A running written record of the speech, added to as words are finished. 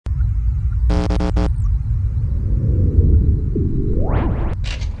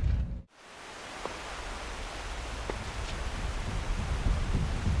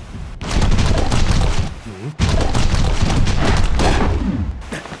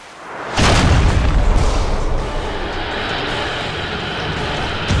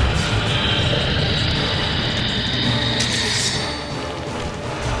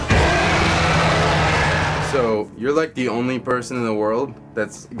like the only person in the world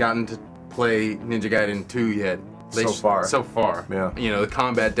that's gotten to play Ninja Gaiden 2 yet. So far. Yeah. You know, the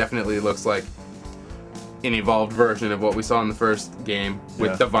combat definitely looks like an evolved version of what we saw in the first game,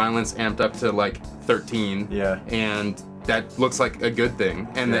 with the violence amped up to like 13. Yeah. And that looks like a good thing.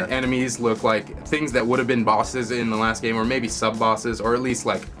 And the enemies look like things that would have been bosses in the last game, or maybe sub-bosses, or at least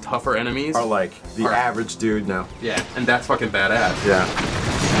like tougher enemies. Are like the average dude now. Yeah, and that's fucking badass. Yeah.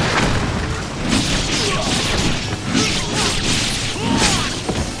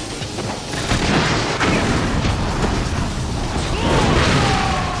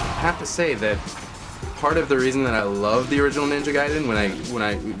 I have to say that part of the reason that I love the original Ninja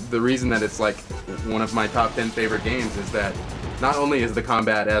Gaiden, the reason that it's like one of my top 10 favorite games, is that not only is the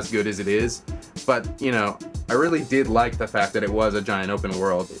combat as good as it is, but you know, I really did like the fact that it was a giant open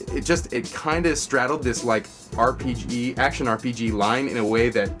world. It kind of straddled this like action RPG line in a way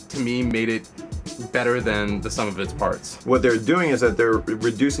that to me made it better than the sum of its parts. What they're doing is that they're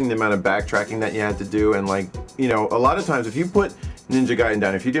reducing the amount of backtracking that you had to do, and like, you know, a lot of times if you put Ninja Gaiden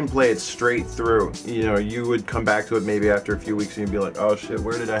down, if you didn't play it straight through, you know, you would come back to it maybe after a few weeks and you'd be like, oh shit,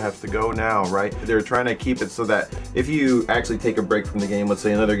 where did I have to go now, right? They're trying to keep it so that if you actually take a break from the game, let's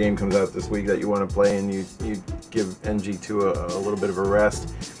say another game comes out this week that you want to play and you give NG2 a little bit of a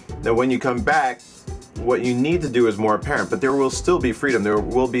rest, then when you come back, what you need to do is more apparent, but there will still be freedom. There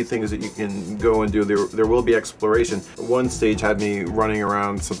will be things that you can go and do. There will be exploration. One stage had me running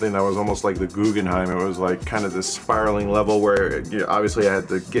around something that was almost like the Guggenheim. It was like kind of this spiraling level where, you know, obviously I had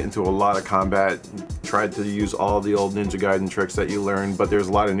to get into a lot of combat, tried to use all the old Ninja Gaiden tricks that you learned, but there's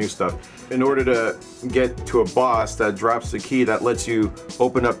a lot of new stuff. In order to get to a boss that drops the key that lets you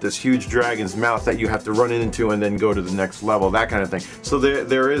open up this huge dragon's mouth that you have to run into and then go to the next level, that kind of thing. So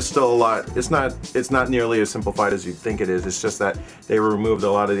there is still a lot. It's not nearly as simplified as you'd think it is. It's just that they removed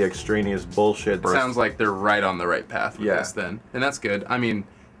a lot of the extraneous bullshit. It sounds like they're right on the right path with this then, and that's good. I mean,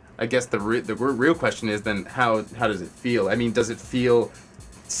 I guess the real question is then how does it feel? I mean, does it feel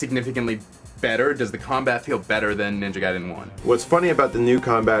significantly better? Does the combat feel better than Ninja Gaiden 1? What's funny about the new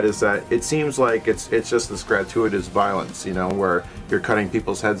combat is that it seems like it's just this gratuitous violence, you know, where you're cutting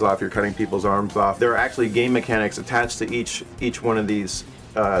people's heads off, you're cutting people's arms off. There are actually game mechanics attached to each one of these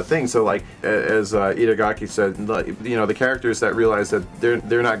things. So like as Itagaki said, you know, the characters that realize that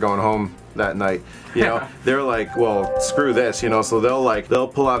they're not going home that night, you know, they're like, well, screw this, you know, so they'll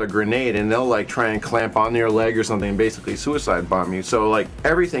pull out a grenade and they'll like try and clamp on your leg or something and basically suicide bomb you. So like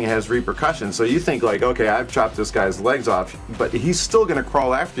everything has repercussions. So you think like, okay, I've chopped this guy's legs off, but he's still gonna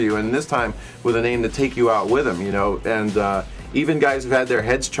crawl after you, and this time with an aim to take you out with him, you know. And even guys who've had their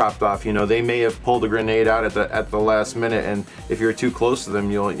heads chopped off, you know, they may have pulled a grenade out at the last minute, and if you're too close to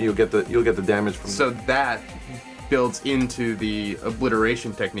them, you'll get the damage from. So that builds into the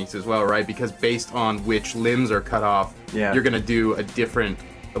obliteration techniques as well, right? Because based on which limbs are cut off, you're gonna do a different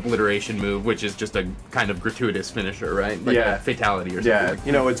obliteration move, which is just a kind of gratuitous finisher, right? Like a fatality or something. Yeah,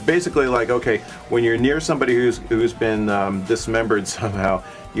 you know, it's basically like, okay, when you're near somebody who's been dismembered somehow,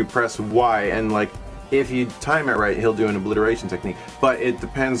 you press Y, and like, if you time it right, he'll do an obliteration technique. But it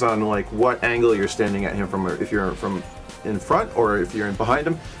depends on like what angle you're standing at him from, if you're from in front or if you're in behind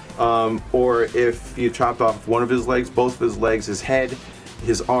him, or if you chopped off one of his legs, both of his legs, his head,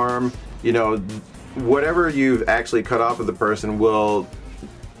 his arm, you know, whatever you've actually cut off of the person will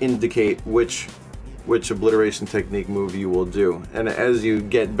indicate which obliteration technique move you will do. And as you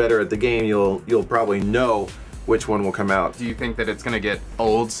get better at the game, you'll probably know which one will come out. Do you think that it's going to get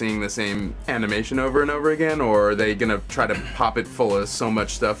old seeing the same animation over and over again, or are they going to try to pop it full of so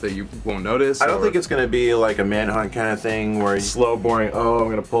much stuff that you won't notice? I don't think it's going to be like a Manhunt kind of thing where slow, boring, oh,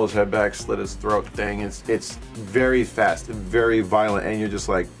 I'm going to pull his head back, slit his throat thing. It's very fast, very violent, and you're just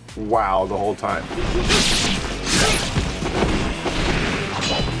like, wow, the whole time.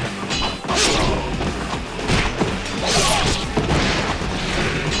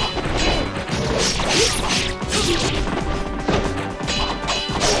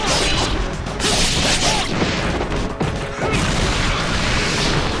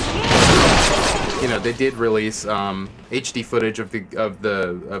 You know, they did release HD footage of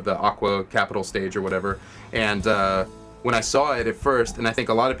the Aqua Capital stage or whatever, and when I saw it at first, and I think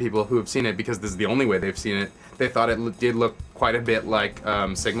a lot of people who have seen it, because this is the only way they've seen it, they thought it did look quite a bit like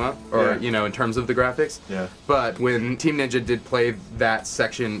Sigma, or you know, in terms of the graphics. Yeah. But when Team Ninja did play that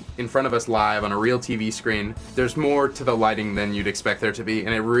section in front of us live on a real TV screen, there's more to the lighting than you'd expect there to be,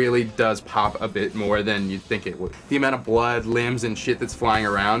 and it really does pop a bit more than you'd think it would. The amount of blood, limbs, and shit that's flying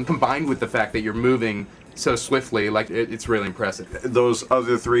around, combined with the fact that you're moving so swiftly, like it's really impressive. Those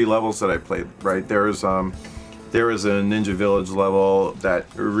other 3 levels that I played, right? There's There was a Ninja Village level that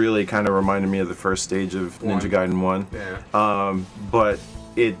really kind of reminded me of the first stage of Ninja Gaiden 1. Yeah. But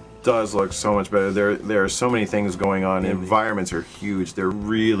it does look so much better. There are so many things going on. Environments are huge. They're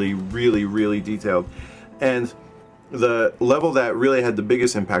really, really, really detailed. And the level that really had the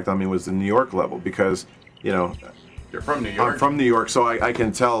biggest impact on me was the New York level, because, you know, You're from New York. I'm from New York, so I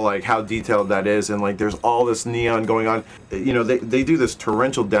can tell like how detailed that is, and like there's all this neon going on. You know, they do this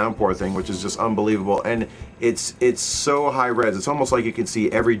torrential downpour thing, which is just unbelievable, and it's so high res. It's almost like you can see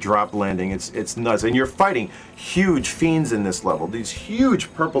every drop landing. It's nuts, and you're fighting huge fiends in this level. These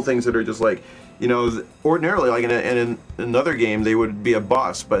huge purple things that are just like, you know, ordinarily like in another game they would be a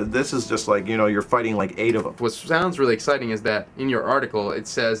boss, but this is just like, you know, you're fighting like 8 of them. What sounds really exciting is that in your article it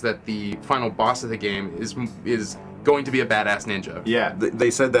says that the final boss of the game is going to be a badass ninja. Yeah,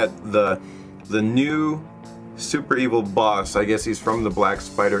 they said that the new super evil boss, I guess he's from the Black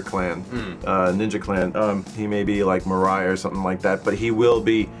Spider Clan, Ninja Clan. He may be like Mirai or something like that, but he will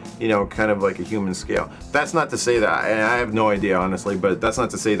be, you know, kind of like a human scale. That's not to say that, and I have no idea honestly, but that's not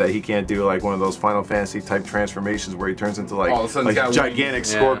to say that he can't do like one of those Final Fantasy type transformations where he turns into like a gigantic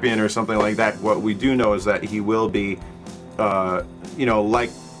scorpion or something like that. What we do know is that he will be, you know,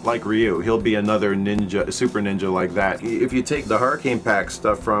 like Ryu, he'll be another ninja, a super ninja like that. If you take the Hurricane Pack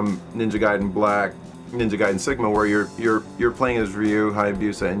stuff from Ninja Gaiden Black, Ninja Gaiden Sigma, where you're playing as Ryu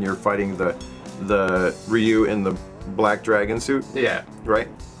Hayabusa and you're fighting the Ryu in the black dragon suit. Yeah. Right?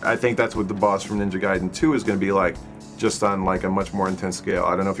 I think that's what the boss from Ninja Gaiden 2 is going to be like, just on like a much more intense scale.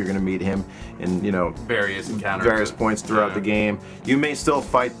 I don't know if you're going to meet him in, you know, various encounters, points throughout the game. You may still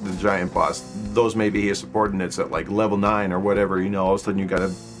fight the giant boss. Those may be his subordinates at like level 9 or whatever. You know, all of a sudden you got to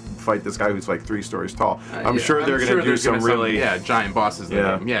fight this guy who's like 3 stories tall. I'm sure they're going to do some really giant bosses in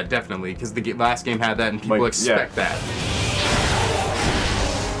the game. Yeah, definitely, because the last game had that, and people expect that.